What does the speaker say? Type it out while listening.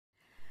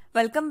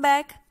Welcome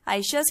back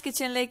Aisha's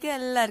കിച്ചണിലേക്ക്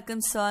എല്ലാവർക്കും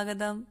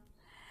സ്വാഗതം.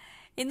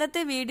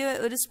 ഇന്നത്തെ വീഡിയോ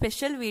ഒരു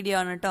സ്പെഷ്യൽ വീഡിയോ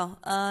ആണ് കേട്ടോ.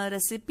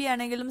 റെസിപ്പി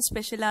ആണെങ്കിലും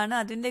സ്പെഷ്യലാണ്.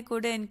 അതിൻ്റെ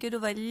കൂടെ എനിക്കൊരു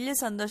വലിയ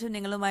സന്തോഷം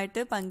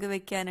നിങ്ങളുമായിട്ട്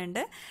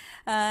പങ്കുവെക്കാനുണ്ട്.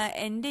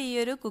 എൻ്റെ ഈ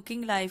ഒരു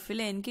കുക്കിംഗ്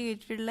ലൈഫിൽ എനിക്ക്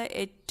കിട്ടിയിട്ടുള്ള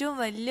ഏറ്റവും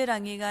വലിയൊരു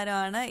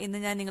അംഗീകാരമാണ്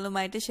ഇന്ന് ഞാൻ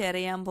നിങ്ങളുമായിട്ട് ഷെയർ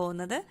ചെയ്യാൻ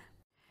പോകുന്നത്.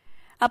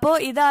 അപ്പോൾ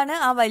ഇതാണ്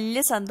ആ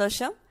വലിയ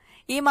സന്തോഷം.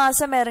 ഈ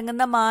മാസം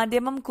ഇറങ്ങുന്ന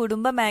മാധ്യമം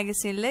കുടുംബ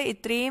മാഗസീനിൽ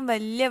ഇത്രയും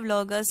വലിയ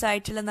വ്ളോഗേഴ്സ്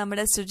ആയിട്ടുള്ള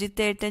നമ്മുടെ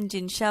സുജിത്തേട്ടൻ,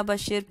 ജിൻഷ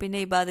ബഷീർ, പിന്നെ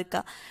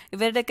ഇബാദക്ക,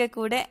 ഇവരുടെയൊക്കെ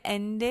കൂടെ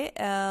എൻ്റെ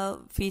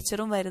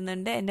ഫീച്ചറും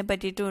വരുന്നുണ്ട്. എന്നെ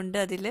പറ്റിയിട്ടും ഉണ്ട്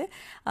അതിൽ.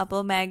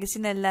 അപ്പോൾ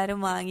മാഗസീൻ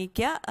എല്ലാവരും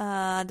വാങ്ങിക്കുക.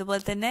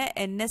 അതുപോലെ തന്നെ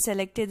എന്നെ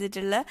സെലക്ട്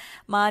ചെയ്തിട്ടുള്ള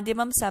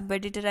മാധ്യമം സബ്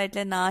എഡിറ്റർ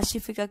ആയിട്ടുള്ള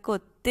നാഷിഫിക്കൊക്കെ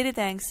ഒത്തിരി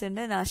താങ്ക്സ്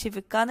ഉണ്ട്.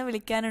 നാഷിഫിക്കാന്ന്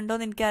വിളിക്കാനുണ്ടോ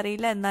എന്ന്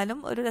എനിക്കറിയില്ല, എന്നാലും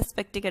ഒരു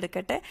റെസ്പെക്റ്റ്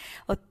കിടക്കട്ടെ.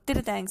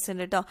 ഒത്തിരി താങ്ക്സ്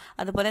ഉണ്ട് കേട്ടോ.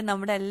 അതുപോലെ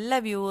നമ്മുടെ എല്ലാ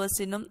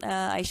വ്യൂവേഴ്സിനും,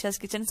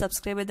 ഐഷാസ് കിച്ചൺ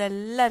സബ്സ്ക്രൈബ് ചെയ്ത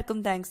എല്ലാവർക്കും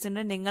താങ്ക്സ്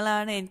ഉണ്ട്.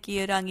 നിങ്ങളാണ് എനിക്ക് ഈ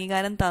ഒരു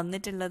അംഗീകാരം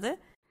തന്നിട്ടുള്ളത്.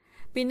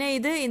 പിന്നെ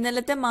ഇത്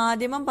ഇന്നലത്തെ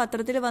മാധ്യമം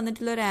പത്രത്തിൽ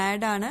വന്നിട്ടുള്ള ഒരു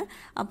ആഡാണ്.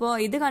 അപ്പോൾ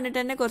ഇത് കണ്ടിട്ട്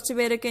തന്നെ കുറച്ച്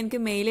പേരൊക്കെ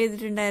എനിക്ക് മെയിൽ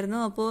ചെയ്തിട്ടുണ്ടായിരുന്നു.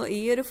 അപ്പോൾ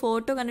ഈ ഒരു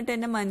ഫോട്ടോ കണ്ടിട്ട്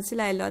എന്നെ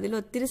മനസ്സിലായല്ലോ, അതിൽ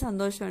ഒത്തിരി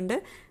സന്തോഷമുണ്ട്.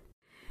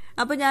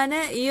 അപ്പോൾ ഞാൻ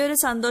ഈ ഒരു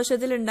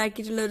സന്തോഷത്തിൽ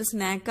ഉണ്ടാക്കിയിട്ടുള്ള ഒരു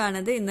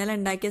സ്നാക്കാണിത്. ഇന്നലെ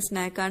ഉണ്ടാക്കിയ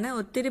സ്നാക്കാണ്.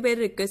 ഒത്തിരി പേര്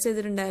റിക്വസ്റ്റ്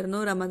ചെയ്തിട്ടുണ്ടായിരുന്നു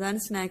റമദാൻ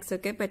സ്നാക്സ്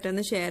ഒക്കെ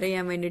പെട്ടെന്ന് ഷെയർ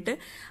ചെയ്യാൻ വേണ്ടിയിട്ട്.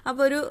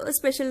 അപ്പോൾ ഒരു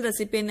സ്പെഷ്യൽ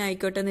റെസിപ്പി തന്നെ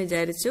ആയിക്കോട്ടെ എന്ന്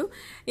വിചാരിച്ചു.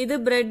 ഇത്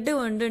ബ്രെഡ്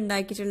കൊണ്ട്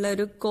ഉണ്ടാക്കിയിട്ടുള്ള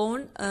ഒരു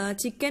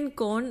ചിക്കൻ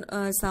കോൺ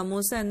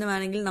സമോസ എന്ന്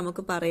വേണമെങ്കിൽ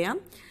നമുക്ക് പറയാം.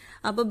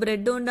 അപ്പോൾ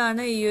ബ്രെഡ്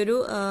കൊണ്ടാണ് ഈ ഒരു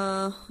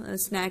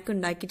സ്നാക്ക്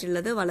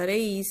ഉണ്ടാക്കിയിട്ടുള്ളത്. വളരെ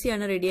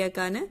ഈസിയാണ്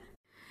റെഡിയാക്കാൻ.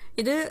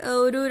 ഇത്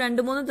ഒരു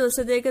 2-3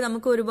 ദിവസത്തേക്ക്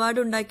നമുക്ക് ഒരുപാട്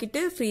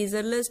ഉണ്ടാക്കിയിട്ട്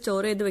ഫ്രീസറിൽ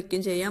സ്റ്റോർ ചെയ്ത്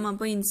വെക്കുകയും ചെയ്യാം.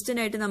 അപ്പോൾ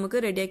ഇൻസ്റ്റന്റ് ആയിട്ട് നമുക്ക്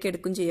റെഡിയാക്കി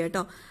എടുക്കുകയും ചെയ്യാം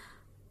കേട്ടോ.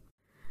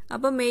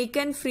 അപ്പോൾ മേക്ക്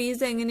ആൻഡ്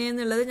ഫ്രീസ്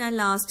എങ്ങനെയാണെന്നുള്ളത് ഞാൻ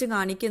ലാസ്റ്റ്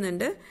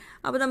കാണിക്കുന്നുണ്ട്.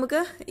 അപ്പോൾ നമുക്ക്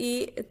ഈ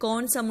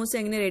കോൺ സമൂസ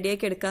എങ്ങനെ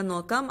റെഡിയാക്കി എടുക്കാൻ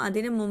നോക്കാം.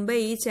 അതിന് മുമ്പേ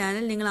ഈ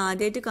ചാനൽ നിങ്ങൾ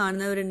ആദ്യമായിട്ട്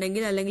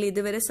കാണുന്നവരുണ്ടെങ്കിൽ, അല്ലെങ്കിൽ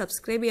ഇതുവരെ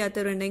സബ്സ്ക്രൈബ്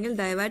ചെയ്യാത്തവരുണ്ടെങ്കിൽ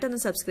ദയവായിട്ടൊന്ന്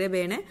സബ്സ്ക്രൈബ്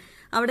ചെയ്യണേ.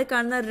 അവിടെ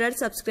കാണുന്ന റെഡ്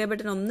സബ്സ്ക്രൈബ്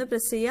ബട്ടൺ ഒന്ന്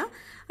പ്രസ്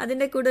ചെയ്യുക.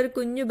 അതിൻ്റെ കൂടെ ഒരു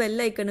കുഞ്ഞു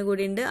ബെല്ലൈക്കൺ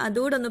കൂടി ഉണ്ട്.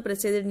 അതുകൂടെ ഒന്ന്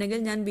പ്രസ്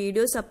ചെയ്തിട്ടുണ്ടെങ്കിൽ ഞാൻ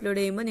വീഡിയോസ് അപ്ലോഡ്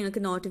ചെയ്യുമ്പോൾ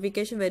നിങ്ങൾക്ക്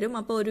നോട്ടിഫിക്കേഷൻ വരും.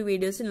 അപ്പോൾ ഒരു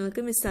വീഡിയോസ്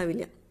നിങ്ങൾക്ക്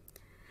മിസ്സാവില്ല.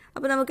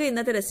 അപ്പോൾ നമുക്ക്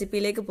ഇന്നത്തെ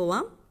റെസിപ്പിയിലേക്ക്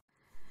പോവാം.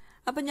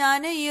 അപ്പം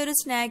ഞാൻ ഈ ഒരു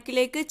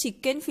സ്നാക്കിലേക്ക്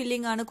ചിക്കൻ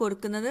ഫില്ലിംഗ് ആണ്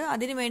കൊടുക്കുന്നത്.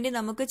 അതിനുവേണ്ടി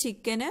നമുക്ക്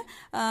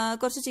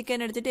കുറച്ച്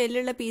ചിക്കൻ എടുത്തിട്ട്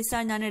എല്ലുള്ള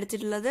പീസാണ് ഞാൻ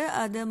എടുത്തിട്ടുള്ളത്.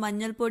 അത്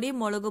മഞ്ഞൾപ്പൊടി,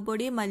 മുളക്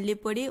പൊടി,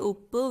 മല്ലിപ്പൊടി,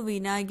 ഉപ്പ്,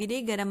 വിനാഗിരി,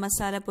 ഗരം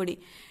മസാലപ്പൊടി,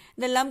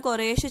 ഇതെല്ലാം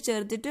കുറേശ്ശെ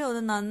ചേർത്തിട്ട് ഒന്ന്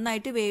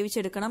നന്നായിട്ട്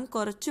വേവിച്ചെടുക്കണം.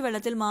 കുറച്ച്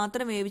വെള്ളത്തിൽ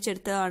മാത്രം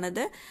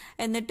വേവിച്ചെടുത്തതാണിത്.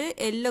 എന്നിട്ട്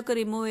എല്ലൊക്കെ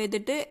റിമൂവ്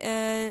ചെയ്തിട്ട്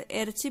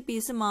ഇറച്ചി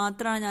പീസ്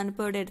മാത്രമാണ്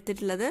ഞാനിപ്പോൾ ഇവിടെ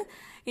എടുത്തിട്ടുള്ളത്.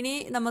 ഇനി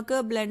നമുക്ക്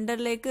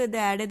ബ്ലെൻഡറിലേക്ക് ഇത്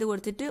ആഡ് ചെയ്ത്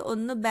കൊടുത്തിട്ട്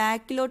ഒന്ന്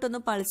ബാക്കിലോട്ടൊന്ന്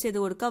പൾസ് ചെയ്ത്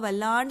കൊടുക്കുക.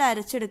 വല്ലാണ്ട്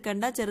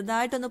അരച്ചെടുക്കണ്ട,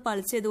 ചെറുതായിട്ടൊന്ന്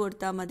പൾസ് ചെയ്ത്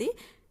കൊടുത്താൽ മതി.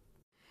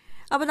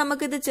 അപ്പോൾ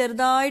നമുക്കിത്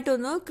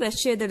ചെറുതായിട്ടൊന്ന്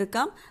ക്രഷ്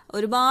ചെയ്തെടുക്കാം.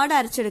 ഒരുപാട്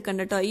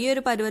അരച്ചെടുക്കണ്ട കേട്ടോ. ഈ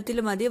ഒരു പരുവത്തിൽ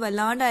മതി.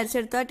 വല്ലാണ്ട്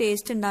അരച്ചെടുത്താൽ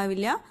ടേസ്റ്റ്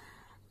ഉണ്ടാവില്ല.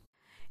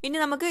 ഇനി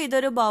നമുക്ക്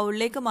ഇതൊരു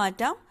ബൗളിലേക്ക്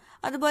മാറ്റാം.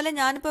 അതുപോലെ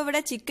ഞാനിപ്പോൾ ഇവിടെ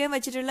ചിക്കൻ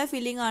വെച്ചിട്ടുള്ള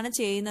ഫില്ലിംഗ് ആണ്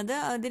ചെയ്യുന്നത്.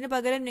 അതിന്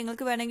പകരം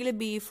നിങ്ങൾക്ക് വേണമെങ്കിൽ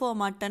ബീഫോ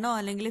മട്ടനോ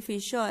അല്ലെങ്കിൽ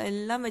ഫിഷോ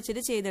എല്ലാം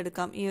വെച്ചിട്ട്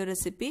ചെയ്തെടുക്കാം ഈ ഒരു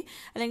റെസിപ്പി.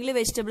 അല്ലെങ്കിൽ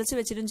വെജിറ്റബിൾസ്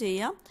വെച്ചിട്ടും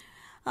ചെയ്യാം.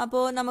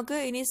 അപ്പോൾ നമുക്ക്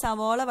ഇനി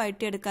സവാള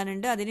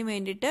വഴറ്റിയെടുക്കാനുണ്ട്. അതിന്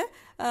വേണ്ടിയിട്ട്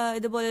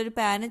ഇതുപോലെ ഒരു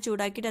പാന്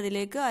ചൂടാക്കിയിട്ട്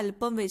അതിലേക്ക്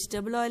അല്പം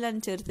വെജിറ്റബിൾ ഓയിലാണ്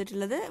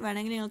ചേർത്തിട്ടുള്ളത്.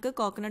 വേണമെങ്കിൽ നിങ്ങൾക്ക്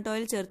കോക്കനട്ട്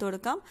ഓയിൽ ചേർത്ത്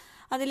കൊടുക്കാം.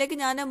 അതിലേക്ക്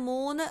ഞാൻ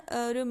 3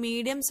 ഒരു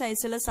മീഡിയം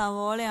സൈസുള്ള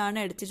സവാളയാണ്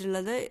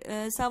എടുത്തിട്ടുള്ളത്.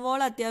 സവാള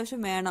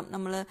അത്യാവശ്യം വേണം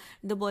നമ്മൾ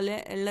ഇതുപോലെ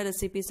ഉള്ള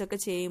റെസിപ്പീസൊക്കെ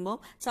ചെയ്യുമ്പോൾ.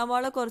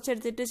 സവാള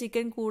കുറച്ചെടുത്തിട്ട്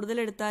ചിക്കൻ കൂടുതൽ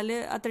എടുത്താൽ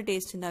അത്ര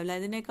ടേസ്റ്റ് ഉണ്ടാവില്ല.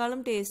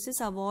 ഇതിനേക്കാളും ടേസ്റ്റ്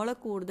സവാള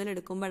കൂടുതൽ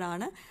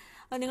എടുക്കുമ്പോഴാണ്.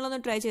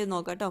 നിങ്ങളൊന്ന് ട്രൈ ചെയ്ത്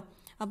നോക്കാം കേട്ടോ.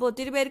 അപ്പോൾ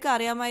ഒത്തിരി പേർക്ക്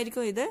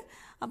അറിയാമായിരിക്കും ഇത്.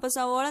 അപ്പോൾ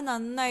സവാള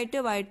നന്നായിട്ട്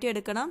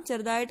വഴറ്റിയെടുക്കണം.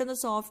 ചെറുതായിട്ടൊന്ന്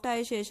സോഫ്റ്റ് ആയ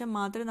ശേഷം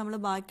മാത്രമേ നമ്മൾ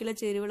ബാക്കിയുള്ള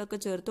ചേരുവകളൊക്കെ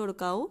ചേർത്ത്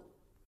കൊടുക്കാവൂ.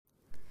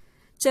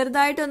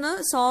 ചെറുതായിട്ടൊന്ന്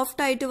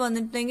സോഫ്റ്റ് ആയിട്ട്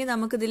വന്നിട്ടുണ്ടെങ്കിൽ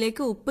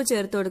നമുക്കിതിലേക്ക് ഉപ്പ്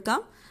ചേർത്ത്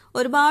കൊടുക്കാം.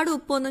 ഒരുപാട്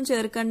ഉപ്പൊന്നും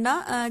ചേർക്കണ്ട.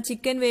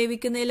 ചിക്കൻ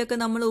വേവിക്കുന്നതിലൊക്കെ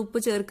നമ്മൾ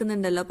ഉപ്പ്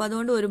ചേർക്കുന്നുണ്ടല്ലോ, അപ്പോൾ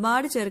അതുകൊണ്ട്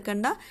ഒരുപാട്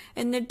ചേർക്കണ്ട.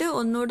 എന്നിട്ട്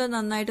ഒന്നുകൂടെ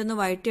നന്നായിട്ടൊന്ന്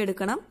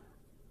വഴറ്റിയെടുക്കണം.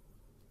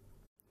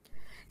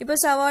 ഇപ്പോൾ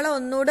സവാള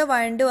ഒന്നുകൂടെ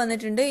വഴണ്ട്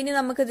വന്നിട്ടുണ്ട്. ഇനി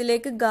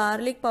നമുക്കിതിലേക്ക്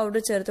ഗാർലിക്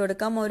പൗഡർ ചേർത്ത്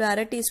കൊടുക്കാം. ഒരു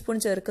 1/2 ടീസ്പൂൺ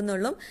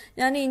ചേർക്കുന്നുള്ളൂ.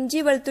 ഞാൻ ഇഞ്ചി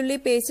വെളുത്തുള്ളി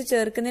പേസ്റ്റ്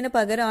ചേർക്കുന്നതിന്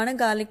പകരമാണ്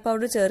ഗാർലിക്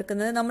പൗഡർ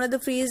ചേർക്കുന്നത്. നമ്മളത്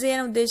ഫ്രീസ്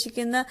ചെയ്യാൻ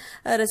ഉദ്ദേശിക്കുന്ന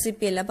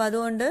റെസിപ്പി അല്ല. അപ്പോൾ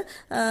അതുകൊണ്ട്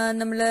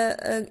നമ്മൾ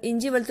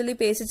ഇഞ്ചി വെളുത്തുള്ളി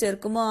പേസ്റ്റ്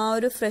ചേർക്കുമ്പോൾ ആ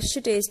ഒരു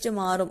ഫ്രഷ് ടേസ്റ്റ്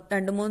മാറും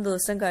 2-3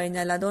 ദിവസം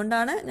കഴിഞ്ഞാൽ.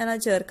 അതുകൊണ്ടാണ്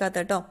ഞാനത് ചേർക്കാത്ത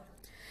കേട്ടോ.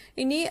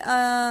 ഇനി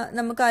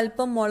നമുക്ക്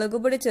അല്പം മുളക്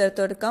പൊടി ചേർത്ത്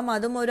കൊടുക്കാം.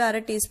 അതും ഒരു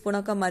 1/2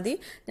 ടീസ്പൂണൊക്കെ മതി.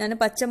 ഞാൻ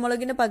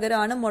പച്ചമുളകിന്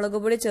പകരമാണ് മുളക്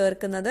പൊടി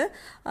ചേർക്കുന്നത്.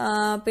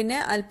 പിന്നെ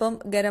അല്പം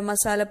ഗരം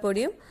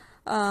മസാലപ്പൊടിയും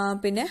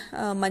പിന്നെ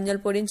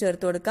മഞ്ഞൾപ്പൊടിയും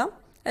ചേർത്ത് കൊടുക്കാം.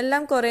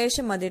 എല്ലാം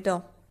കുറേശ്ശെ മതി കേട്ടോ.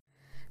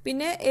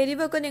 പിന്നെ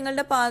എരിവൊക്കെ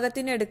നിങ്ങളുടെ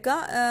പാകത്തിന് എടുക്കുക.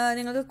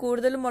 നിങ്ങൾക്ക്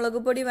കൂടുതൽ മുളക്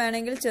പൊടി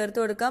വേണമെങ്കിൽ ചേർത്ത്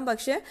കൊടുക്കാം.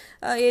 പക്ഷെ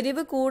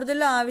എരിവ് കൂടുതൽ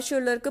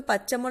ആവശ്യമുള്ളവർക്ക്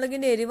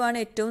പച്ചമുളകിന്റെ എരിവാണ്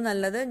ഏറ്റവും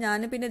നല്ലത്.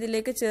 ഞാൻ പിന്നെ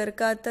ഇതിലേക്ക്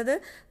ചേർക്കാത്തത്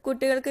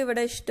കുട്ടികൾക്ക്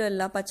ഇവിടെ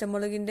ഇഷ്ടമല്ല.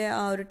 പച്ചമുളകിന്റെ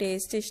ആ ഒരു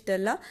ടേസ്റ്റ്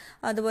ഇഷ്ടമല്ല.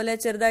 അതുപോലെ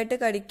ചെറുതായിട്ട്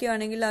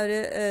കടിക്കുകയാണെങ്കിൽ അവർ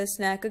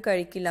സ്നാക്ക്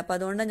കഴിക്കില്ല. അപ്പം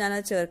അതുകൊണ്ടാണ്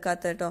ഞാനത്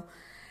ചേർക്കാത്തത് കേട്ടോ.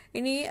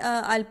 ഇനി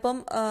അല്പം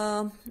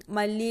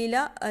മല്ലിയില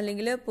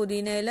അല്ലെങ്കിൽ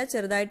പുതിനയില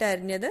ചെറുതായിട്ട്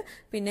അരിഞ്ഞത്,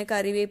 പിന്നെ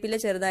കറിവേപ്പില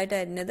ചെറുതായിട്ട്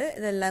അരിഞ്ഞത്,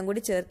 ഇതെല്ലാം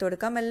കൂടി ചേർത്ത്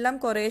കൊടുക്കാം. എല്ലാം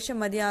കുറേശ്ശെ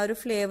മതി, ആ ഒരു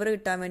ഫ്ലേവർ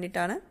കിട്ടാൻ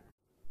വേണ്ടിയിട്ടാണ്.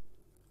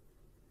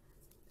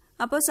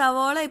 അപ്പോൾ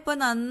സവോള ഇപ്പോൾ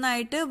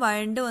നന്നായിട്ട്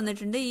വഴണ്ട്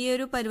വന്നിട്ടുണ്ട്. ഈ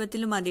ഒരു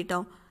പരുവത്തിൽ മതി കേട്ടോ.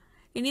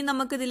 ഇനി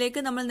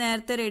നമുക്കിതിലേക്ക് നമ്മൾ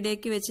നേരത്തെ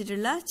റെഡിയാക്കി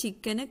വെച്ചിട്ടുള്ള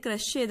ചിക്കന്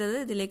ക്രഷ് ചെയ്തത്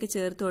ഇതിലേക്ക്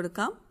ചേർത്ത്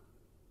കൊടുക്കാം.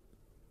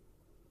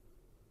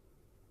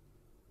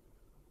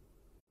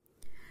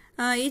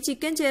 ഈ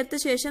ചിക്കൻ ചേർത്ത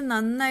ശേഷം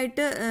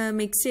നന്നായിട്ട്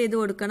മിക്സ് ചെയ്ത്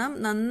കൊടുക്കണം.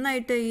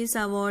 നന്നായിട്ട് ഈ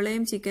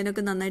സവോളയും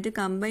ചിക്കനൊക്കെ നന്നായിട്ട്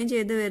കമ്പൈൻ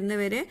ചെയ്ത്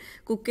വരുന്നവരെ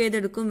കുക്ക്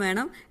ചെയ്തെടുക്കും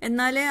വേണം.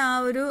 എന്നാലേ ആ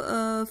ഒരു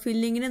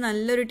ഫില്ലിങ്ങിന്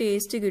നല്ലൊരു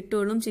ടേസ്റ്റ്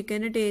കിട്ടുള്ളൂ.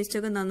 ചിക്കൻ്റെ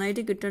ടേസ്റ്റൊക്കെ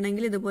നന്നായിട്ട്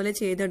കിട്ടണമെങ്കിൽ ഇതുപോലെ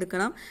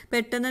ചെയ്തെടുക്കണം.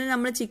 പെട്ടെന്ന്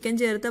നമ്മൾ ചിക്കൻ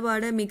ചേർത്ത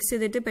പാടെ മിക്സ്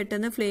ചെയ്തിട്ട്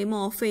പെട്ടെന്ന് ഫ്ലെയിം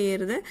ഓഫ്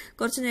ചെയ്യരുത്.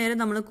 കുറച്ച് നേരം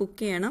നമ്മൾ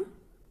കുക്ക് ചെയ്യണം.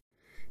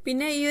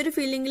 പിന്നെ ഈ ഒരു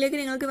ഫില്ലിങ്ങിലേക്ക്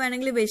നിങ്ങൾക്ക്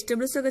വേണമെങ്കിൽ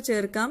വെജിറ്റബിൾസ് ഒക്കെ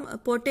ചേർക്കാം.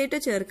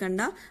 പൊട്ടാറ്റോ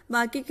ചേർക്കണ്ട.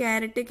 ബാക്കി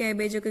ക്യാരറ്റ്,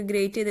 കാബേജ് ഒക്കെ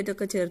ഗ്രേറ്റ്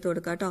ചെയ്തിട്ടൊക്കെ ചേർത്ത്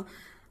കൊടുക്കാം കേട്ടോ.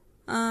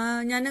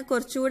 ഞാൻ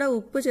കുറച്ചുകൂടെ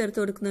ഉപ്പ് ചേർത്ത്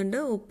കൊടുക്കുന്നുണ്ട്.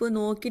 ഉപ്പ്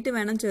നോക്കിയിട്ട്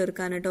വേണം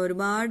ചേർക്കാൻ കേട്ടോ.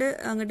 ഒരുപാട്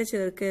അങ്ങോട്ട്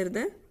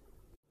ചേർക്കരുത്.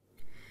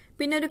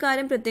 പിന്നെ ഒരു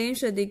കാര്യം പ്രത്യേകം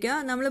ശ്രദ്ധിക്കുക.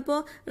 നമ്മളിപ്പോൾ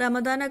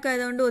റമദാനൊക്കെ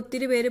ആയതുകൊണ്ട്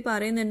ഒത്തിരി പേര്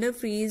പറയുന്നുണ്ട്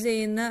ഫ്രീസ്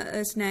ചെയ്യുന്ന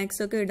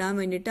സ്നാക്സ് ഒക്കെ ഇടാൻ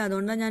വേണ്ടിയിട്ട്.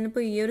 അതുകൊണ്ടാണ്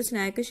ഞാനിപ്പോൾ ഈ ഒരു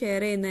സ്നാക്ക്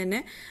ഷെയർ ചെയ്യുന്നത് തന്നെ.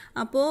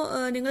 അപ്പോൾ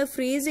നിങ്ങൾ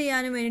ഫ്രീസ്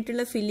ചെയ്യാനും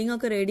വേണ്ടിയിട്ടുള്ള ഫില്ലിംഗ്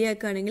ഒക്കെ റെഡി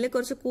ആക്കുകയാണെങ്കിൽ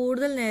കുറച്ച്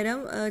കൂടുതൽ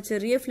നേരം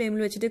ചെറിയ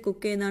ഫ്ലെയിമിൽ വെച്ചിട്ട്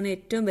കുക്ക് ചെയ്യുന്നതാണ്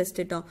ഏറ്റവും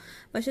ബെസ്റ്റ് കേട്ടോ.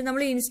 പക്ഷെ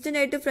നമ്മൾ ഇൻസ്റ്റന്റ്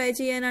ആയിട്ട് ഫ്രൈ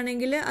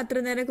ചെയ്യാനാണെങ്കിൽ അത്ര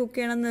നേരം കുക്ക്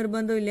ചെയ്യണം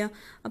നിർബന്ധമില്ല.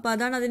 അപ്പോൾ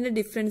അതാണ് അതിൻ്റെ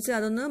ഡിഫറൻസ്.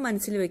 അതൊന്ന്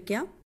മനസ്സിൽ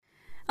വെക്കാം.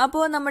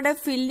 അപ്പോൾ നമ്മുടെ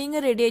ഫില്ലിങ്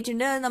റെഡി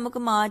ആയിട്ടുണ്ട്. അത് നമുക്ക്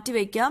മാറ്റി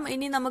വെക്കാം.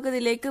 ഇനി നമുക്ക്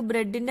ഇതിലേക്ക്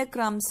ബ്രെഡിന്റെ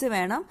ക്രംസ്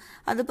വേണം.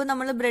 അതിപ്പോൾ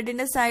നമ്മൾ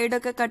ബ്രെഡിന്റെ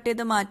സൈഡൊക്കെ കട്ട്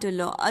ചെയ്ത്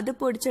മാറ്റുമല്ലോ, അത്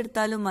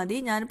പൊടിച്ചെടുത്താലും മതി.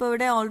 ഞാനിപ്പോൾ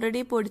ഇവിടെ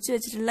ഓൾറെഡി പൊടിച്ചു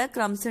വെച്ചിട്ടുള്ള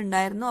ക്രംസ്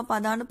ഉണ്ടായിരുന്നു. അപ്പോൾ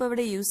അതാണ് ഇപ്പോൾ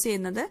ഇവിടെ യൂസ്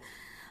ചെയ്യുന്നത്.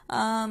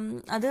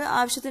 അത്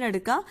ആവശ്യത്തിന്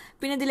എടുക്കാം.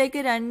 പിന്നെ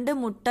ഇതിലേക്ക് 2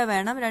 മുട്ട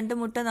വേണം. 2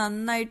 മുട്ട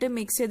നന്നായിട്ട്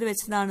മിക്സ് ചെയ്ത്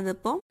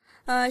വെച്ചതാണിതിപ്പോൾ.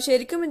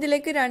 ശരിക്കും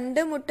ഇതിലേക്ക്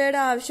 2 മുട്ടയുടെ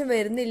ആവശ്യം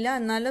വരുന്നില്ല.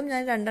 എന്നാലും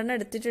ഞാൻ 2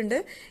 എടുത്തിട്ടുണ്ട്.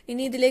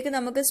 ഇനി ഇതിലേക്ക്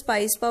നമുക്ക്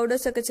സ്പൈസ്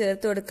പൗഡേഴ്സ് ഒക്കെ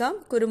ചേർത്ത് കൊടുക്കാം.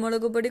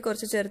 കുരുമുളക് പൊടി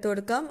കുറച്ച് ചേർത്ത്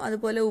കൊടുക്കാം.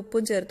 അതുപോലെ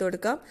ഉപ്പും ചേർത്ത്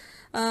കൊടുക്കാം.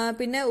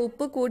 പിന്നെ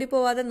ഉപ്പ് കൂടി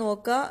പോവാതെ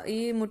നോക്കുക. ഈ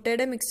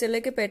മുട്ടയുടെ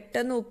മിക്സറിലേക്ക്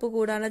പെട്ടെന്ന് ഉപ്പ്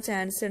കൂടാനുള്ള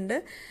ചാൻസ് ഉണ്ട്.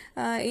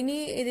 ഇനി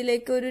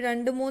ഇതിലേക്ക് ഒരു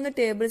 2-3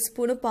 ടേബിൾ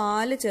സ്പൂൺ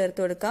പാല്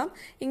ചേർത്ത് കൊടുക്കാം.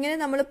 ഇങ്ങനെ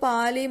നമ്മൾ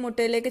പാല് ഈ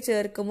മുട്ടയിലേക്ക്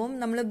ചേർക്കുമ്പോൾ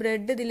നമ്മൾ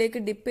ബ്രെഡ്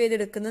ഇതിലേക്ക് ഡിപ്പ്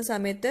ചെയ്തെടുക്കുന്ന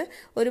സമയത്ത്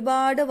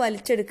ഒരുപാട്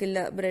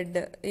വലിച്ചെടുക്കില്ല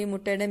ബ്രെഡ്, ഈ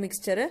മുട്ടയുടെ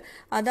മിക്സ്ചർ.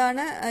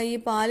 അതാണ് ഈ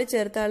പാല്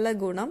ചേർത്താനുള്ള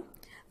ഗുണം.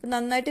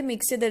 നന്നായിട്ട്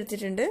മിക്സ്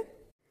ചെയ്തെടുത്തിട്ടുണ്ട്.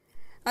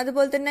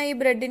 അതുപോലെ തന്നെ ഈ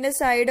ബ്രെഡിന്റെ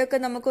സൈഡൊക്കെ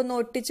നമുക്കൊന്ന്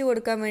ഒട്ടിച്ചു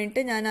കൊടുക്കാൻ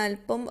വേണ്ടിയിട്ട് ഞാൻ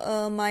അല്പം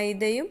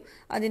മൈദയും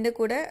അതിന്റെ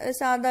കൂടെ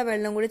സാദാ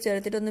വെള്ളം കൂടി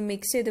ചേർത്തിട്ട് ഒന്ന്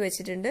മിക്സ് ചെയ്ത്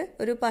വെച്ചിട്ടുണ്ട്.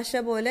 ഒരു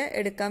പശ പോലെ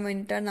എടുക്കാൻ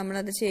വേണ്ടിയിട്ടാണ്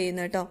നമ്മളത്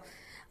ചെയ്യുന്നത് കേട്ടോ.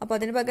 അപ്പോൾ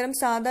അതിന് പകരം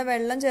സാദാ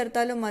വെള്ളം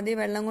ചേർത്താലും മതി.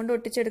 വെള്ളം കൊണ്ട്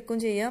ഒട്ടിച്ചെടുക്കും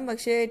ചെയ്യാം.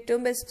 പക്ഷേ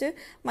ഏറ്റവും ബെസ്റ്റ്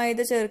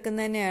മൈദ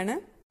ചേർക്കുന്നത് തന്നെയാണ്.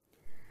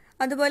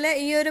 അതുപോലെ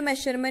ഈ ഒരു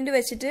മെഷർമെന്റ്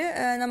വെച്ചിട്ട്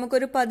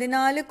നമുക്കൊരു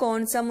 14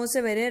 കോൺ സമൂസ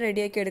വരെ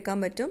റെഡിയാക്കി എടുക്കാൻ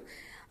പറ്റും.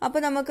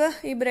 അപ്പോൾ നമുക്ക്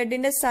ഈ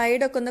ബ്രെഡിന്റെ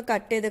സൈഡൊക്കെ ഒന്ന്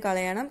കട്ട് ചെയ്ത്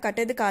കളയണം. കട്ട്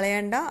ചെയ്ത്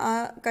കളയണ്ട. ആ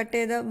കട്ട്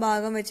ചെയ്ത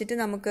ഭാഗം വെച്ചിട്ട്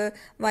നമുക്ക്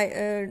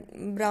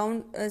ബ്രൗൺ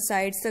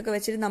സൈഡ്സ് ഒക്കെ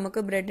വെച്ചിട്ട്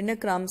നമുക്ക് ബ്രെഡിന്റെ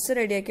ക്രംസ്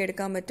റെഡിയാക്കി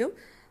എടുക്കാൻ പറ്റും.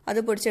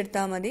 അത്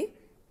പൊടിച്ചെടുത്താൽ മതി.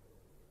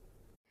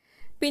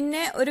 പിന്നെ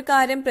ഒരു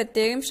കാര്യം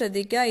പ്രത്യേകം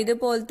ശ്രദ്ധിക്കുക.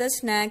 ഇതുപോലത്തെ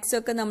സ്നാക്സ്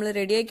ഒക്കെ നമ്മൾ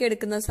റെഡിയാക്കി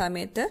എടുക്കുന്ന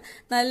സമയത്ത്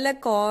നല്ല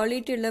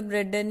ക്വാളിറ്റി ഉള്ള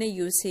ബ്രെഡ് തന്നെ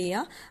യൂസ്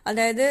ചെയ്യുക.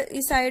 അതായത്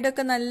ഈ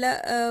സൈഡൊക്കെ നല്ല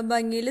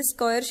ഭംഗിയിൽ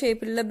സ്ക്വയർ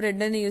ഷേപ്പിലുള്ള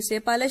ബ്രെഡ് തന്നെ യൂസ്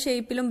ചെയ്യുക. പല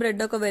ഷേപ്പിലും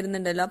ബ്രെഡൊക്കെ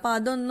വരുന്നുണ്ടല്ലോ. അപ്പോൾ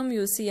അതൊന്നും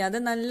യൂസ്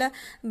ചെയ്യാതെ നല്ല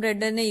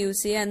ബ്രെഡ് തന്നെ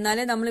യൂസ് ചെയ്യുക.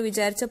 എന്നാലേ നമ്മൾ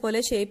വിചാരിച്ച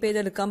പോലെ ഷേപ്പ്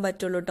ചെയ്തെടുക്കാൻ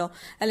പറ്റുള്ളൂ കേട്ടോ.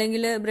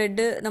 അല്ലെങ്കിൽ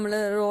ബ്രെഡ് നമ്മൾ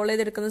റോൾ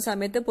ചെയ്തെടുക്കുന്ന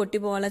സമയത്ത്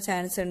പൊട്ടിപ്പോകാനുള്ള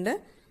ചാൻസ് ഉണ്ട്.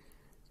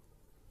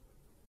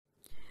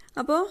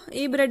 അപ്പോൾ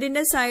ഈ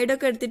ബ്രെഡിന്റെ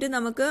സൈഡൊക്കെ എടുത്തിട്ട്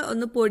നമുക്ക്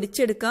ഒന്ന്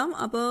പൊടിച്ചെടുക്കാം.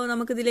 അപ്പോൾ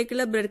നമുക്ക്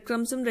ഇതിലേക്കുള്ള ബ്രെഡ്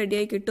ക്രംസും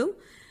റെഡിയായി കിട്ടും.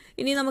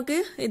 ഇനി നമുക്ക്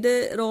ഇത്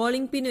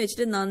റോളിംഗ് പിൻ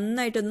വെച്ചിട്ട്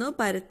നന്നായിട്ടൊന്ന്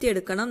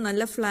പരത്തിയെടുക്കണം.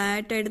 നല്ല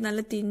ഫ്ലാറ്റായിട്ട്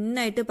നല്ല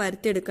തിന്നായിട്ട്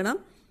പരത്തിയെടുക്കണം.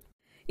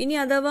 ഇനി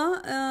അഥവാ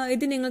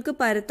ഇത് നിങ്ങൾക്ക്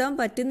പരത്താൻ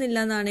പറ്റുന്നില്ല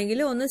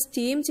എന്നാണെങ്കിൽ ഒന്ന്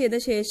സ്റ്റീം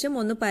ചെയ്ത ശേഷം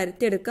ഒന്ന്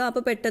പരത്തിയെടുക്കുക.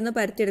 അപ്പോൾ പെട്ടെന്ന്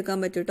പരത്തിയെടുക്കാൻ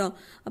പറ്റും കേട്ടോ.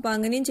 അപ്പോൾ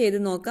അങ്ങനെയും ചെയ്ത്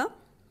നോക്കാം.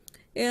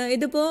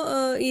 ഇതിപ്പോൾ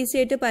ഈസി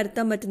ആയിട്ട്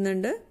പരത്താൻ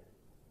പറ്റുന്നുണ്ട്.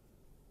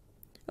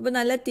 അപ്പോൾ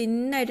നല്ല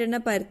തിന്നായിട്ട് തന്നെ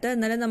പരത്തുക.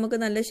 എന്നാലേ നമുക്ക്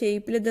നല്ല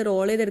ഷേപ്പിൽ ഇത്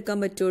റോൾ ചെയ്തെടുക്കാൻ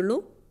പറ്റുള്ളൂ.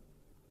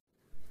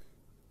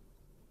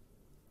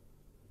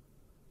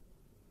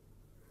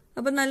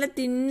 അപ്പോൾ നല്ല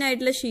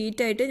തിന്നായിട്ടുള്ള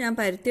ഷീറ്റായിട്ട് ഞാൻ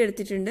പരത്തി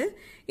എടുത്തിട്ടുണ്ട്.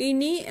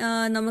 ഇനി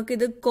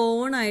നമുക്കിത്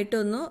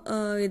കോണായിട്ടൊന്ന്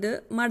ഇത്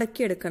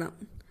മടക്കിയെടുക്കണം.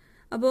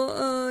 അപ്പോൾ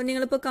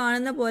നിങ്ങളിപ്പോൾ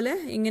കാണുന്ന പോലെ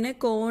ഇങ്ങനെ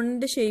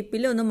കോണിൻ്റെ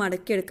ഷേപ്പിൽ ഒന്ന്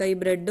മടക്കിയെടുക്കുക. ഈ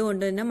ബ്രെഡ്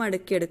കൊണ്ട് തന്നെ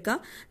മടക്കിയെടുക്കുക.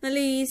 നല്ല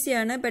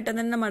ഈസിയാണ്,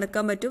 പെട്ടെന്ന് തന്നെ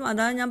മടക്കാൻ പറ്റും.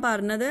 അതാണ് ഞാൻ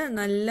പറഞ്ഞത്,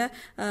 നല്ല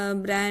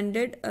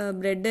ബ്രാൻഡഡ്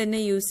ബ്രെഡ്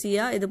തന്നെ യൂസ്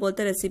ചെയ്യുക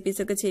ഇതുപോലത്തെ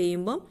റെസിപ്പീസൊക്കെ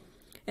ചെയ്യുമ്പോൾ.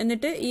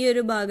 എന്നിട്ട് ഈ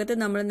ഒരു ഭാഗത്ത്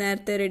നമ്മൾ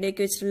നേരത്തെ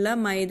റെഡിയാക്കി വെച്ചിട്ടുള്ള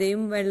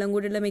മൈദയും വെള്ളം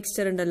കൂടിയുള്ള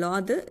മിക്സ്ചർ ഉണ്ടല്ലോ,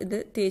 ഇത്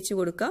തേച്ച്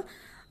കൊടുക്കുക.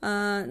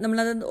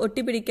 നമ്മളത്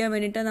ഒട്ടിപ്പിടിക്കാൻ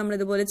വേണ്ടിയിട്ടാണ്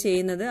നമ്മളിതുപോലെ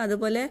ചെയ്യുന്നത്.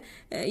 അതുപോലെ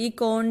ഈ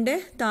കോണിൻ്റെ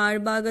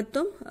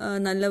താഴ്ഭാഗത്തും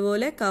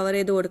നല്ലപോലെ കവർ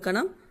ചെയ്ത്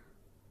കൊടുക്കണം.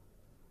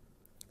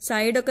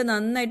 സൈഡൊക്കെ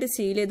നന്നായിട്ട്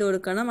സീൽ ചെയ്ത്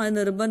കൊടുക്കണം. അത്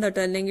നിർബന്ധം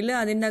കേട്ടോ. അല്ലെങ്കിൽ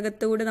അതിൻ്റെ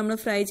അകത്തുകൂടെ നമ്മൾ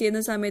ഫ്രൈ ചെയ്യുന്ന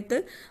സമയത്ത്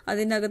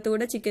അതിൻ്റെ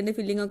അകത്തുകൂടെ ചിക്കൻ്റെ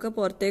ഫില്ലിംഗ് ഒക്കെ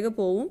പുറത്തേക്ക്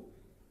പോവും.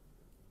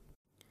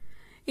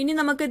 ഇനി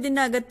നമുക്ക്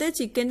ഇതിന്റെ അകത്ത്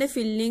ചിക്കന്റെ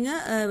ഫില്ലിങ്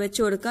വെച്ച്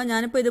കൊടുക്കാം.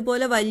 ഞാനിപ്പോൾ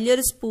ഇതുപോലെ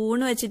വലിയൊരു സ്പൂൺ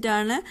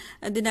വെച്ചിട്ടാണ്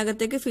ഇതിന്റെ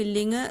അകത്തേക്ക്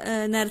ഫില്ലിങ്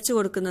നിറച്ച്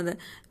കൊടുക്കുന്നത്.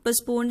 ഇപ്പോൾ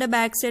സ്പൂണിന്റെ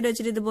ബാക്ക് സൈഡ്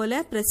വെച്ചിട്ട് ഇതുപോലെ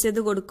പ്രസ് ചെയ്ത്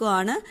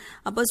കൊടുക്കുകയാണ്.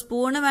 അപ്പോൾ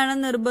സ്പൂണ് വേണം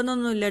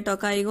നിർബന്ധമൊന്നുമില്ല കേട്ടോ.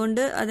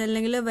 കൈകൊണ്ട്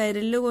അതല്ലെങ്കിൽ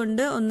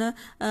വിരലുകൊണ്ട് ഒന്ന്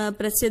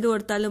പ്രസ് ചെയ്ത്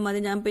കൊടുത്താലും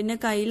മതി. ഞാൻ പിന്നെ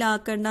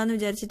കയ്യിലാക്കണ്ടെന്ന്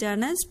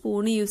വിചാരിച്ചിട്ടാണ്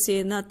സ്പൂൺ യൂസ്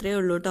ചെയ്യുന്നത്. അത്രയേ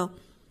ഉള്ളൂ കേട്ടോ.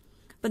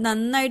 അപ്പം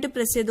നന്നായിട്ട്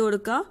പ്രസ് ചെയ്ത്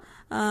കൊടുക്കുക.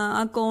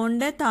 ആ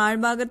കോണിന്റെ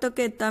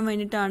താഴ്ഭാഗത്തൊക്കെ എത്താൻ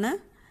വേണ്ടിയിട്ടാണ്.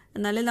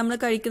 എന്നാലേ നമ്മൾ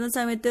കഴിക്കുന്ന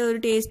സമയത്ത് ഒരു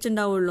ടേസ്റ്റ്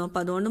ഉണ്ടാവുള്ളൂ. അപ്പം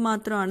അതുകൊണ്ട്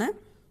മാത്രമാണ്.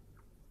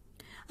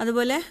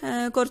 അതുപോലെ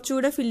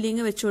കുറച്ചുകൂടെ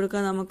ഫില്ലിങ് വെച്ച്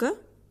കൊടുക്കാം നമുക്ക്.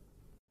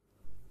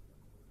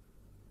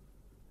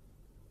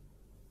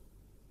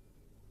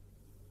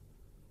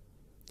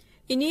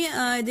 ഇനി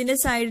ഇതിന്റെ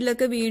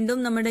സൈഡിലൊക്കെ വീണ്ടും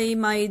നമ്മുടെ ഈ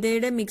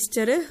മൈദയുടെ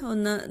മിക്സ്ചർ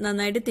ഒന്ന്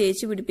നന്നായിട്ട്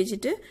തേച്ച്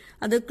പിടിപ്പിച്ചിട്ട്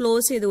അത്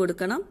ക്ലോസ് ചെയ്ത്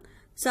കൊടുക്കണം.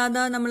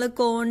 സാധാ നമ്മൾ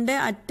കോണിന്റെ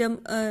അറ്റം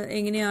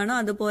എങ്ങനെയാണോ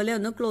അതുപോലെ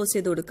ഒന്ന് ക്ലോസ്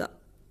ചെയ്ത് കൊടുക്കാം.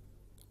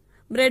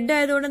 ബ്രെഡ്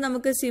ആയതുകൊണ്ട്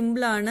നമുക്ക്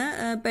സിമ്പിളാണ്.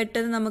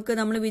 പെട്ടെന്ന് നമുക്ക്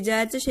നമ്മൾ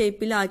വിചാരിച്ച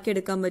ഷേപ്പിൽ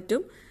ആക്കിയെടുക്കാൻ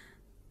പറ്റും.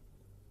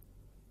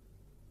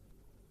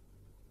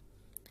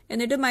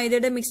 എന്നിട്ട്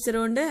മൈദയുടെ മിക്സ്ചർ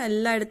കൊണ്ട്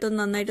എല്ലായിടത്തും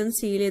നന്നായിട്ടൊന്ന്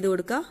സീൽ ചെയ്ത്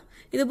കൊടുക്കുക.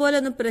 ഇതുപോലെ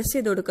ഒന്ന് പ്രസ്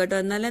ചെയ്ത് കൊടുക്കുക കേട്ടോ.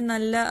 എന്നാലേ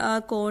നല്ല ആ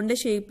കോണിന്റെ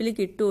ഷേപ്പിൽ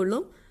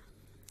കിട്ടുള്ളൂ.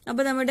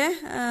 അപ്പോൾ നമ്മുടെ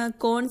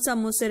കോൺ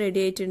സമൂസ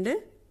റെഡി ആയിട്ടുണ്ട്.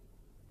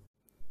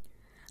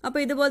 അപ്പോൾ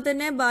ഇതുപോലെ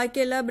തന്നെ ബാക്കി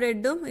എല്ലാ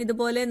ബ്രെഡും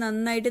ഇതുപോലെ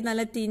നന്നായിട്ട്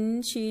നല്ല തിൻ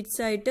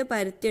ഷീറ്റ്സ് ആയിട്ട്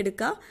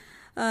പരത്തിയെടുക്കുക.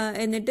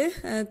 എന്നിട്ട്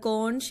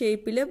കോൺ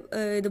ഷേപ്പിൽ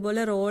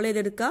ഇതുപോലെ റോൾ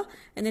ചെയ്തെടുക്കുക.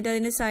 എന്നിട്ട്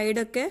അതിൻ്റെ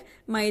സൈഡൊക്കെ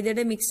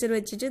മൈദയുടെ മിക്സർ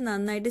വെച്ചിട്ട്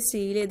നന്നായിട്ട്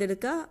സീൽ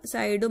ചെയ്തെടുക്കുക.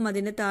 സൈഡും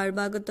അതിൻ്റെ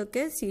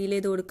താഴ്ഭാഗത്തൊക്കെ സീൽ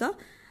ചെയ്ത് കൊടുക്കുക.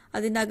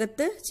 അതിൻ്റെ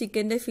അകത്ത്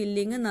ചിക്കൻ്റെ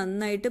ഫില്ലിങ്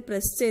നന്നായിട്ട്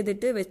പ്രസ്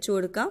ചെയ്തിട്ട് വെച്ച്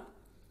കൊടുക്കാം.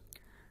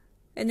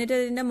 എന്നിട്ട്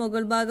അതിൻ്റെ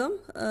മുകൾ ഭാഗം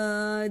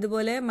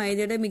ഇതുപോലെ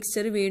മൈദയുടെ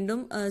മിക്സ്ചർ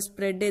വീണ്ടും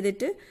സ്പ്രെഡ്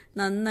ചെയ്തിട്ട്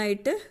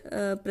നന്നായിട്ട്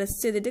പ്രസ്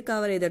ചെയ്തിട്ട്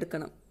കവർ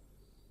ചെയ്തെടുക്കണം.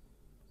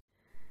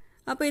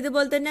 അപ്പോൾ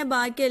ഇതുപോലെ തന്നെ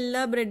ബാക്കി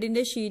എല്ലാ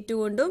ബ്രെഡിൻ്റെ ഷീറ്റ്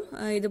കൊണ്ടും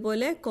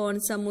ഇതുപോലെ കോൺ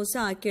സമൂസ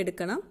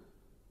ആക്കിയെടുക്കണം.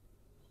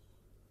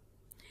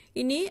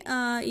 ഇനി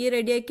ഈ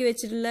റെഡിയാക്കി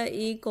വെച്ചിട്ടുള്ള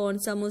ഈ കോൺ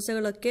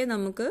സമൂസകളൊക്കെ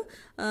നമുക്ക്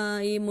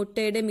ഈ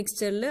മുട്ടയുടെ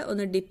മിക്സ്ചറിൽ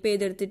ഒന്ന് ഡിപ്പ്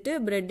ചെയ്തെടുത്തിട്ട്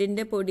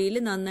ബ്രെഡിൻ്റെ പൊടിയിൽ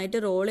നന്നായിട്ട്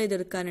റോൾ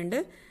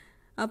ചെയ്തെടുക്കാനുണ്ട്.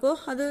 അപ്പോൾ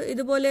അത്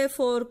ഇതുപോലെ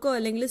ഫോർക്കോ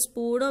അല്ലെങ്കിൽ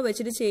സ്പൂണോ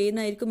വെച്ചിട്ട്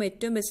ചെയ്യുന്നതായിരിക്കും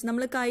ഏറ്റവും ബെസ്റ്റ്.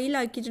 നമ്മൾ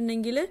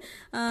കയ്യിലാക്കിയിട്ടുണ്ടെങ്കിൽ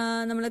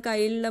നമ്മൾ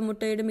കയ്യിലുള്ള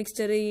മുട്ടയുടെ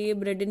മിക്സ്ചർ ഈ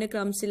ബ്രെഡിൻ്റെ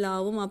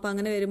ക്രംസിലാവും. അപ്പോൾ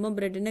അങ്ങനെ വരുമ്പോൾ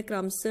ബ്രെഡിൻ്റെ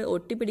ക്രംസ്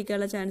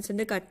ഒട്ടിപ്പിടിക്കാനുള്ള ചാൻസ്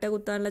ഉണ്ട്, കട്ട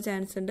കുത്താനുള്ള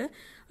ചാൻസ് ഉണ്ട്.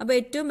 അപ്പോൾ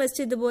ഏറ്റവും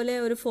ബെസ്റ്റ് ഇതുപോലെ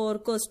ഒരു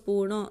ഫോർക്കോ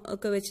സ്പൂണോ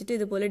ഒക്കെ വെച്ചിട്ട്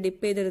ഇതുപോലെ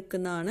ഡിപ്പ്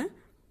ചെയ്തെടുക്കുന്നതാണ്.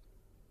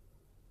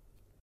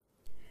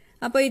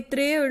 അപ്പോൾ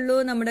ഇത്രയേ ഉള്ളൂ.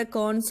 നമ്മുടെ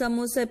കോൺ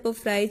സമൂസ ഇപ്പോൾ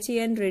ഫ്രൈ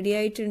ചെയ്യാൻ റെഡി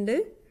ആയിട്ടുണ്ട്.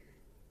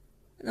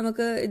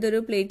 നമുക്ക്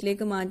ഇതൊരു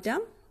പ്ലേറ്റിലേക്ക്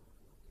മാറ്റാം.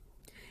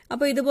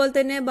 അപ്പോൾ ഇതുപോലെ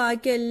തന്നെ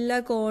ബാക്കി എല്ലാ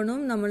കോണും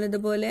നമ്മൾ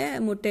ഇതുപോലെ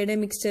മുട്ടയുടെ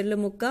മിക്സ്ചറിൽ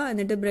മുക്കുക.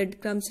 എന്നിട്ട് ബ്രെഡ്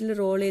ക്രംസിൽ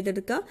റോൾ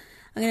ചെയ്തെടുക്കുക.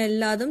 അങ്ങനെ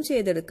എല്ലാതും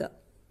ചെയ്തെടുക്കുക.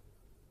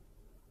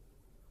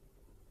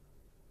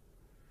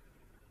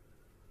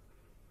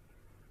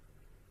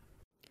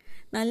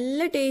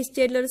 നല്ല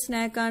ടേസ്റ്റി ആയിട്ടുള്ളൊരു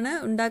സ്നാക്കാണ്.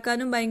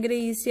 ഉണ്ടാക്കാനും ഭയങ്കര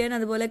ഈസിയാണ്.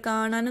 അതുപോലെ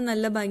കാണാനും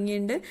നല്ല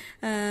ഭംഗിയുണ്ട്.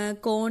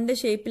 കോണിൻ്റെ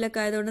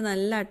ഷേപ്പിലൊക്കെ ആയതുകൊണ്ട്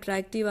നല്ല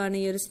അട്രാക്റ്റീവാണ്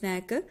ഈ ഒരു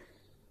സ്നാക്ക്.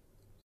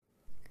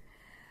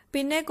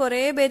 പിന്നെ കുറേ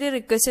പേര്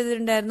റിക്വസ്റ്റ്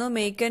ചെയ്തിട്ടുണ്ടായിരുന്നു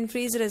make and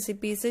freeze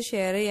recipes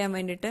share ചെയ്യാൻ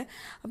വേണ്ടിയിട്ട്.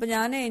 അപ്പോൾ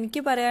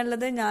എനിക്ക്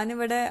പറയാനുള്ളത്,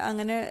 ഞാനിവിടെ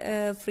അങ്ങനെ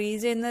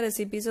ഫ്രീസ് ചെയ്യുന്ന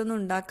റെസിപ്പീസ് ഒന്നും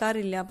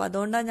ഉണ്ടാക്കാറില്ല. അപ്പോൾ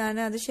അതുകൊണ്ടാണ്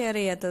ഞാൻ അത് ഷെയർ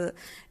ചെയ്യാത്തത്.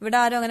 ഇവിടെ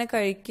ആരും അങ്ങനെ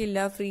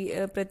കഴിക്കില്ല.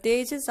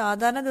 പ്രത്യേകിച്ച്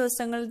സാധാരണ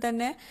ദിവസങ്ങളിൽ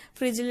തന്നെ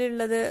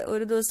ഫ്രിഡ്ജിലുള്ളത്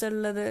ഒരു ദിവസം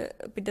ഉള്ളത്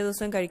പിറ്റേ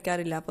ദിവസം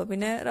കഴിക്കാറില്ല. അപ്പോൾ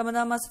പിന്നെ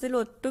റമദാൻ മാസത്തിൽ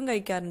ഒട്ടും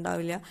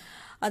കഴിക്കാറുണ്ടാവില്ല.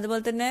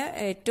 അതുപോലെ തന്നെ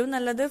ഏറ്റവും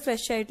നല്ലത്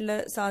ഫ്രഷ് ആയിട്ടുള്ള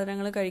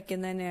സാധനങ്ങൾ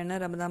കഴിക്കുന്നത് തന്നെയാണ്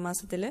റമദാൻ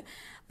മാസത്തിൽ.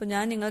 അപ്പോൾ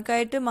ഞാൻ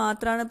നിങ്ങൾക്കായിട്ട്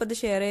മാത്രമാണ് ഇപ്പോൾ ഇത്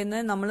ഷെയർ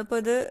ചെയ്യുന്നത്. നമ്മളിപ്പോൾ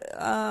ഇത്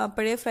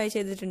അപ്പോഴേ ഫ്രൈ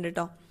ചെയ്തിട്ടുണ്ട്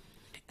കേട്ടോ.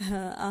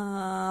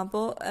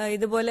 അപ്പോൾ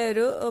ഇതുപോലെ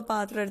ഒരു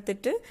പാത്രം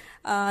എടുത്തിട്ട്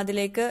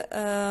അതിലേക്ക്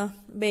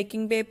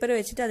ബേക്കിംഗ് പേപ്പർ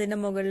വെച്ചിട്ട് അതിൻ്റെ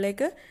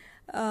മുകളിലേക്ക്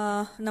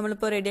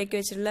നമ്മളിപ്പോൾ റെഡിയാക്കി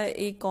വെച്ചിട്ടുള്ള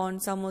ഈ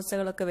കോൺ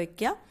സമൂസകളൊക്കെ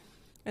വെക്കുക.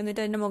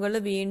 എന്നിട്ട് അതിൻ്റെ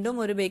മുകളിൽ വീണ്ടും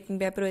ഒരു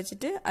ബേക്കിംഗ് പേപ്പർ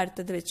വെച്ചിട്ട്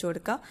അടുത്തത് വെച്ച്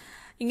കൊടുക്കുക.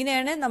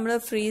 ഇങ്ങനെയാണ് നമ്മൾ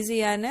ഫ്രീസ്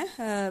ചെയ്യാൻ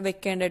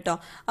വെക്കേണ്ടത് കേട്ടോ.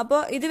 അപ്പോൾ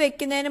ഇത്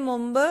വെക്കുന്നതിന്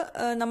മുമ്പ്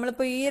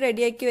നമ്മളിപ്പോൾ ഈ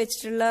റെഡിയാക്കി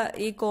വെച്ചിട്ടുള്ള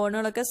ഈ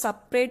കോണുകളൊക്കെ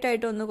സെപ്പറേറ്റ്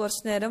ആയിട്ട് ഒന്ന്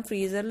കുറച്ച് നേരം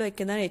ഫ്രീസറിൽ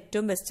വെക്കുന്നതാണ്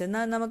ഏറ്റവും ബെസ്റ്റ്.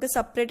 എന്നാൽ നമുക്ക്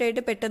സെപ്പറേറ്റ്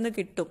ആയിട്ട് പെട്ടെന്ന്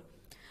കിട്ടും.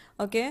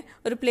 ഓക്കെ,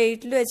 ഒരു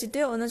പ്ലേറ്റിൽ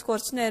വെച്ചിട്ട് ഒന്ന്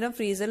കുറച്ച് നേരം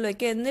ഫ്രീസറിൽ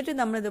വെക്കുക. എന്നിട്ട്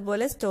നമ്മൾ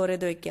ഇതുപോലെ സ്റ്റോർ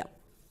ചെയ്ത് വെക്കാം.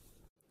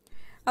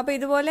 അപ്പോൾ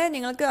ഇതുപോലെ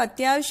നിങ്ങൾക്ക്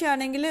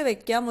അത്യാവശ്യമാണെങ്കിൽ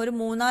വെക്കാം. ഒരു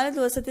 3-4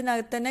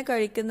 ദിവസത്തിനകത്ത് തന്നെ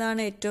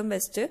കഴിക്കുന്നതാണ് ഏറ്റവും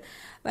ബെസ്റ്റ്.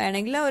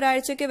 വേണമെങ്കിൽ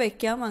ഒരാഴ്ചയൊക്കെ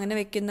വെക്കാം. അങ്ങനെ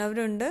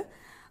വെക്കുന്നവരുണ്ട്.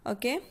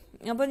 ഓക്കെ,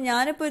 അപ്പോൾ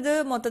ഞാനിപ്പോൾ ഇത്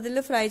മൊത്തത്തിൽ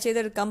ഫ്രൈ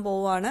ചെയ്തെടുക്കാൻ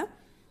പോവുകയാണ്.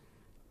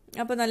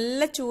 അപ്പോൾ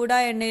നല്ല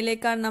ചൂടായ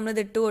എണ്ണയിലേക്കാണ് നമ്മൾ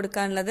ഇത് ഇട്ട്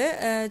കൊടുക്കാനുള്ളത്.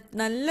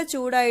 നല്ല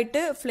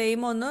ചൂടായിട്ട്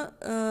ഫ്ലെയിം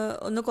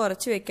ഒന്ന്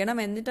കുറച്ച്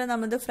വെക്കണം. എന്നിട്ടാണ്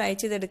നമ്മളിത് ഫ്രൈ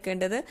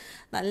ചെയ്തെടുക്കേണ്ടത്.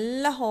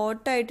 നല്ല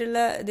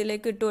ഹോട്ടായിട്ടുള്ള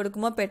ഇതിലേക്ക് ഇട്ട്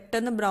കൊടുക്കുമ്പോൾ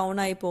പെട്ടെന്ന് ബ്രൗൺ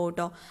ആയി പോകും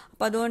കേട്ടോ.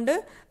 അപ്പോൾ അതുകൊണ്ട്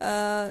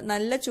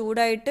നല്ല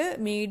ചൂടായിട്ട്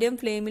മീഡിയം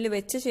ഫ്ലെയിമിൽ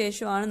വെച്ച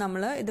ശേഷമാണ്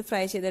നമ്മൾ ഇത്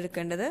ഫ്രൈ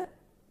ചെയ്തെടുക്കേണ്ടത്.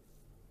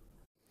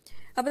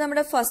 അപ്പോൾ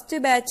നമ്മുടെ ഫസ്റ്റ്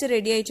ബാച്ച്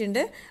റെഡി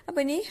ആയിട്ടുണ്ട്. അപ്പോൾ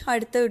ഇനി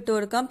അടുത്ത് ഇട്ട്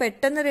കൊടുക്കാം.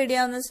 പെട്ടെന്ന്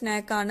റെഡിയാവുന്ന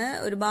സ്നാക്കാണ്.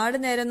 ഒരുപാട്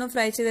നേരമൊന്നും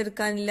ഫ്രൈ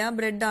ചെയ്തെടുക്കാനില്ല.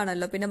 ബ്രെഡ്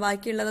ആണല്ലോ. പിന്നെ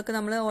ബാക്കിയുള്ളതൊക്കെ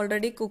നമ്മൾ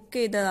ഓൾറെഡി കുക്ക്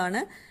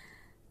ചെയ്തതാണ്.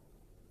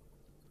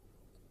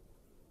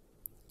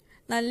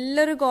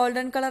 നല്ലൊരു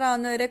ഗോൾഡൻ കളർ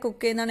ആവുന്നവരെ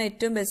കുക്ക് ചെയ്യുന്നതാണ്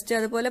ഏറ്റവും ബെസ്റ്റ്.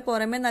 അതുപോലെ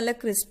പുറമെ നല്ല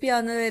ക്രിസ്പി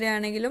ആവുന്നവരെ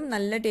ആണെങ്കിലും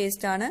നല്ല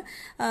ടേസ്റ്റ് ആണ്.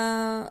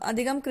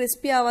 അധികം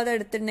ക്രിസ്പി ആവാതെ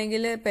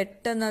എടുത്തിട്ടുണ്ടെങ്കിൽ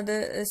പെട്ടെന്ന് അത്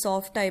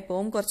സോഫ്റ്റ് ആയി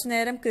പോകും. കുറച്ചു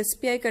നേരം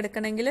ക്രിസ്പി ആയി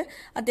കിടക്കണമെങ്കിൽ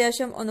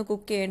അത്യാവശ്യം ഒന്ന്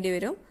കുക്ക് ചെയ്യേണ്ടി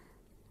വരും.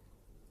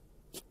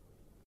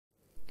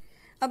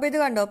 അപ്പോൾ ഇത്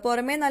കണ്ടോ,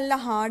 പുറമേ നല്ല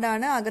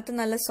ഹാർഡാണ്, അകത്ത്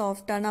നല്ല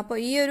സോഫ്റ്റ് ആണ്. അപ്പോൾ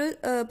ഈ ഒരു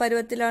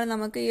പരുവത്തിലാണ്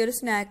നമുക്ക് ഈ ഒരു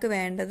സ്നാക്ക്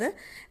വേണ്ടത്.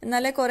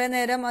 എന്നാലേ കുറേ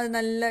നേരം അത്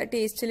നല്ല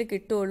ടേസ്റ്റിൽ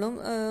കിട്ടുള്ളൂ.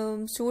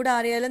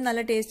 ചൂടാറിയാലും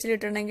നല്ല ടേസ്റ്റിൽ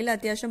കിട്ടണമെങ്കിൽ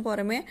അത്യാവശ്യം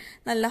പുറമേ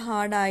നല്ല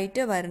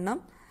ഹാർഡായിട്ട്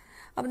വരണം.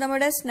 അപ്പോൾ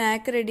നമ്മുടെ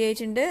സ്നാക്ക് റെഡി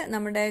ആയിട്ടുണ്ട്.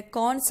 നമ്മുടെ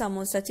കോൺ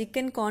സമൂസ,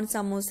 ചിക്കൻ കോൺ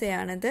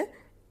സമൂസയാണിത്.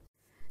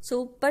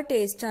 സൂപ്പർ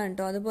ടേസ്റ്റാണ്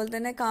കേട്ടോ. അതുപോലെ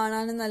തന്നെ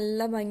കാണാനും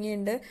നല്ല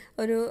ഭംഗിയുണ്ട്.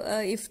 ഒരു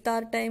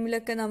ഇഫ്താർ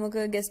ടൈമിലൊക്കെ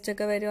നമുക്ക്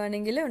ഗസ്റ്റൊക്കെ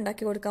വരുവാണെങ്കിൽ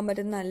ഉണ്ടാക്കി കൊടുക്കാൻ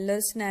പറ്റുന്ന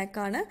നല്ലൊരു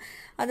സ്നാക്കാണ്.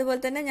 അതുപോലെ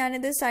തന്നെ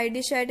ഞാനിത് സൈഡ്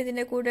ഡിഷായിട്ട്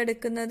ഇതിൻ്റെ കൂടെ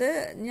എടുക്കുന്നത്,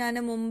 ഞാൻ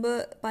മുമ്പ്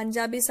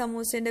പഞ്ചാബി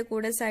സമൂസേൻ്റെ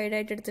കൂടെ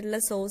സൈഡായിട്ട് എടുത്തിട്ടുള്ള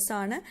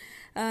സോസാണ്.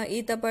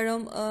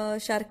 ഈത്തപ്പഴവും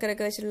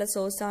ശർക്കരയൊക്കെ വെച്ചിട്ടുള്ള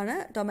സോസാണ്.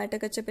 ടൊമാറ്റോ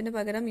കെച്ചപ്പിന്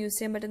പകരം യൂസ്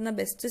ചെയ്യാൻ പറ്റുന്ന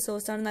ബെസ്റ്റ്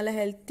സോസാണ്. നല്ല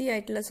ഹെൽത്തി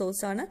ആയിട്ടുള്ള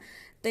സോസാണ്.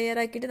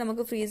 തയ്യാറാക്കിയിട്ട്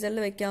നമുക്ക്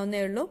ഫ്രീസറിൽ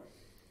വെക്കാവുന്നേ ഉള്ളൂ.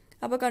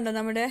 അപ്പോൾ കണ്ടോ,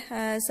 നമ്മുടെ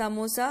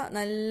സമൂസ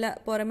നല്ല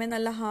പുറമേ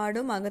നല്ല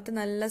ഹാർഡും അകത്ത്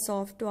നല്ല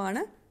സോഫ്റ്റും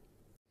ആണ്.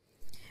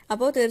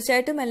 അപ്പോൾ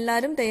തീർച്ചയായിട്ടും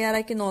എല്ലാവരും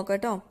തയ്യാറാക്കി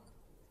നോക്കട്ടോ.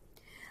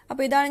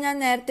 അപ്പോൾ ഇതാണ് ഞാൻ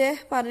നേരത്തെ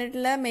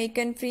പറഞ്ഞിട്ടുള്ള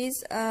make and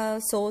freeze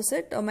sauce.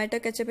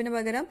 Tomato കെച്ചപ്പിന്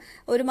പകരം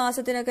ഒരു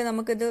മാസത്തിനൊക്കെ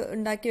നമുക്കിത്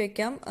ഉണ്ടാക്കി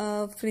വെക്കാം.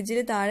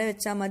 ഫ്രിഡ്ജിൽ താഴെ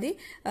വെച്ചാൽ മതി.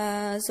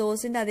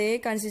 സോസിൻ്റെ അതേ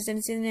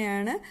കൺസിസ്റ്റൻസി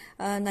തന്നെയാണ്.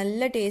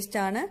 നല്ല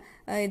ടേസ്റ്റാണ്.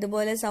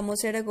 ഇതുപോലെ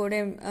സമൂസയുടെ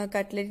കൂടെയും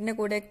കട്ട്ലറ്റിൻ്റെ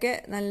കൂടെയൊക്കെ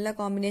നല്ല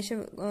കോമ്പിനേഷൻ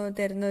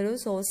തരുന്നൊരു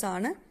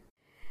സോസാണ്.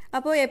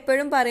 അപ്പോൾ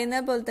എപ്പോഴും പറയുന്ന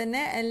പോലെ തന്നെ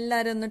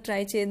എല്ലാവരും ഒന്ന്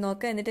ട്രൈ ചെയ്ത്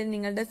നോക്കുക. എന്നിട്ട്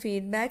നിങ്ങളുടെ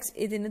ഫീഡ്ബാക്ക്സ്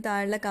ഇതിന്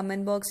താഴെയുള്ള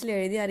കമൻറ്റ് ബോക്സിൽ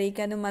എഴുതി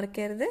അറിയിക്കാനും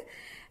മറക്കരുത്.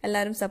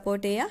 എല്ലാവരും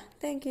സപ്പോർട്ട് ചെയ്യുക.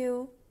 താങ്ക്